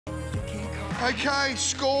OK,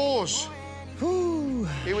 scores. Whew.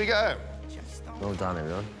 Here we go. Well done,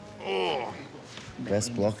 everyone. Oh.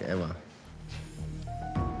 Best block ever.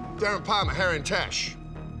 Darren Palmer, Harry and Tash.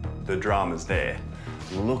 The drama's there.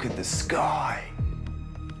 Look at the sky.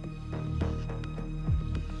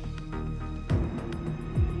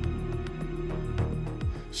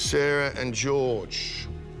 Sarah and George.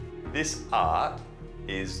 This art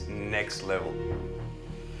is next level.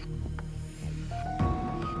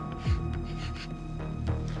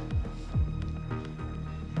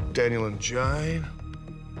 Daniel and Jane.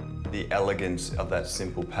 The elegance of that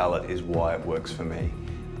simple palette is why it works for me.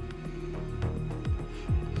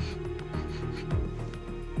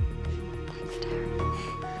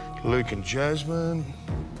 Luke and Jasmine.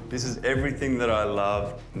 This is everything that I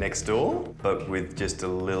love next door, but with just a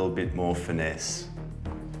little bit more finesse.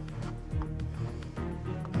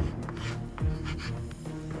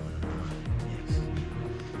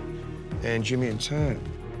 And Jimmy and Tam.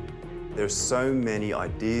 There's so many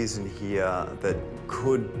ideas in here that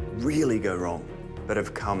could really go wrong, but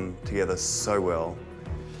have come together so well.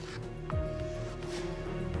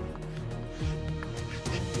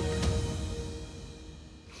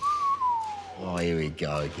 Oh, here we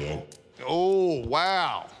go again. Oh,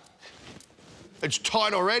 wow. It's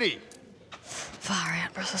tight already. Far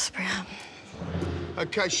out, Brussels sprout.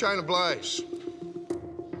 OK, Shayna Blaze.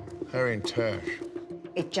 Harry and Tash.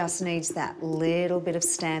 It just needs that little bit of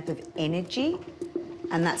stamp of energy,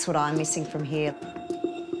 and that's what I'm missing from here.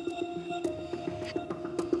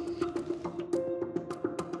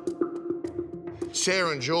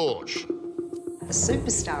 Sarah and George. The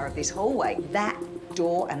superstar of this hallway, that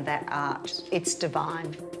door and that art, it's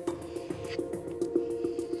divine.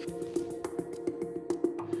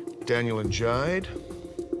 Daniel and Jade.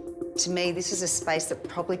 To me, this is a space that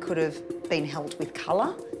probably could have been held with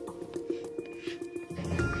colour.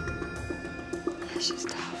 It's just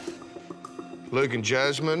tough. Luke and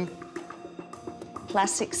Jasmine.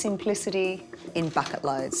 Classic simplicity in bucket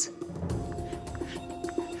loads.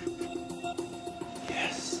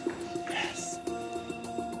 Yes, yes.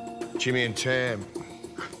 Jimmy and Tam.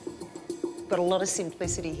 Got a lot of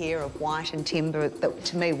simplicity here of white and timber that,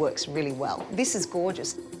 to me, works really well. This is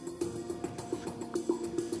gorgeous.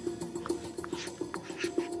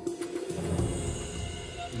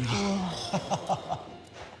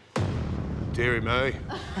 Deary me.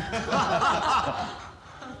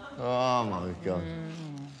 Oh, my God.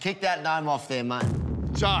 Kick that gnome off there, mate.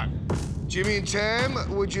 So, Jimmy and Tam,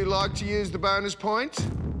 would you like to use the bonus point?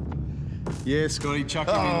 Yeah, Scotty, chuck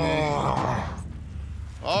him in there.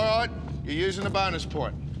 All right, you're using the bonus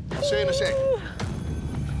point. I'll see you in a sec.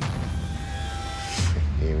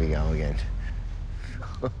 Here we go again.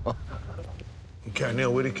 OK,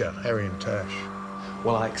 Neil Whittaker, Harry and Tash.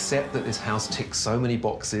 Well, I accept that this house ticks so many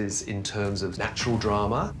boxes in terms of natural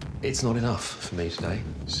drama. It's not enough for me today.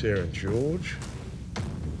 Sarah and George.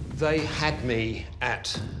 They had me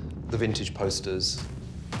at the vintage posters.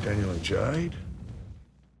 Daniel and Jade.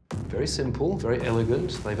 Very simple, very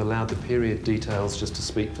elegant. They've allowed the period details just to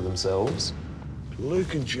speak for themselves.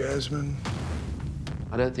 Luke and Jasmine.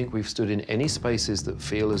 I don't think we've stood in any spaces that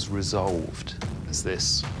feel as resolved as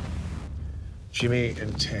this. Jimmy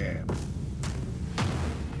and Tam.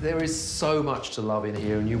 There is so much to love in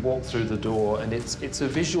here, and you walk through the door, and it's a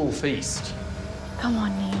visual feast. Come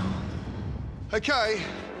on, Neil. OK.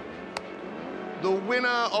 The winner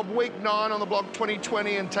of week 9 on the block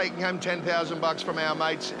 2020 and taking home $10,000 from our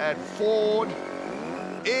mates at Ford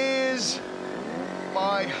is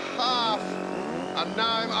by half a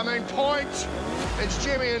gnome. I mean point. It's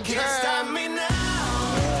Jimmy and Tam. Can't stop me now.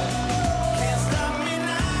 Can't stop me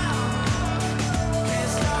now. Can't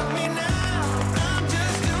stop me now. I'm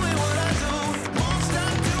just doing what I do. Won't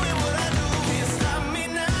stop doing what I do. Can't stop me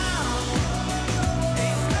now.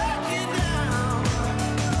 Ain't backing down.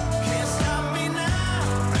 Can't stop me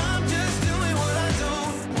now. I'm just doing what I do.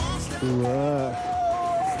 Won't stop.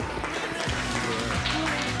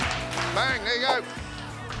 Bang, there you go.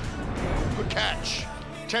 Good catch.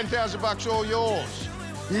 $10,000 all yours.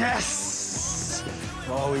 Yes!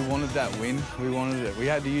 Oh, we wanted that win. We wanted it. We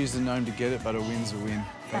had to use the gnome to get it, but a win's a win.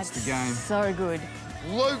 That's the game. So good.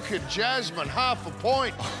 Luke and Jasmine, half a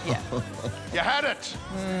point. Yeah. You had it.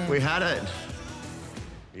 We had it.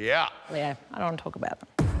 Yeah. Yeah, I don't want to talk about them.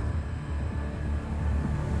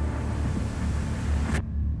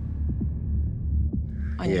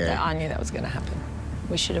 I knew that was going to happen.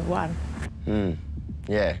 We should have won.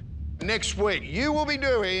 Yeah. Next week, you will be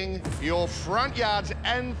doing your front yards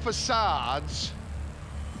and facades.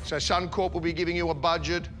 So Suncorp will be giving you a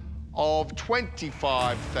budget of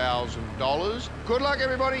 $25,000. Good luck,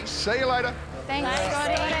 everybody. See you later. Thanks,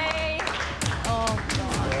 Scotty.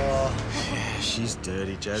 She's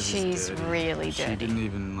dirty. Jazz She's is dirty. really She dirty. didn't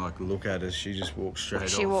even like look at us. She just walked straight off.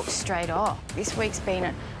 She walked straight off. This week's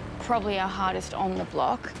been probably our hardest on the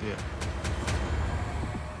block. Yeah.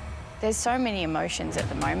 There's so many emotions at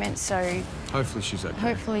the moment, so Hopefully she's okay.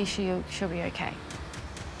 hopefully she'll be okay.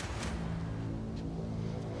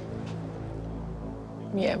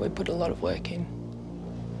 Yeah, we put a lot of work in.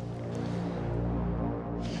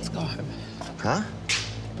 Let's go home. Huh?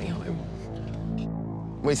 Be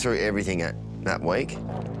home. We threw everything at that week.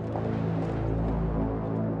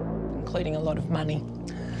 Including a lot of money.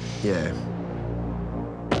 Yeah.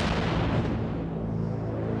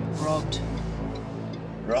 Robbed.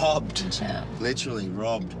 Robbed. Yeah. Literally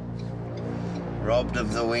robbed. Robbed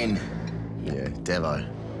of the win. Yeah, Devo.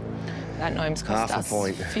 That gnome's cost Half a us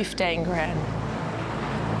point. 15 grand.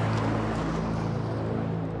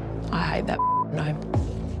 I hate that gnome.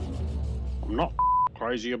 I'm not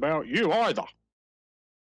crazy about you either.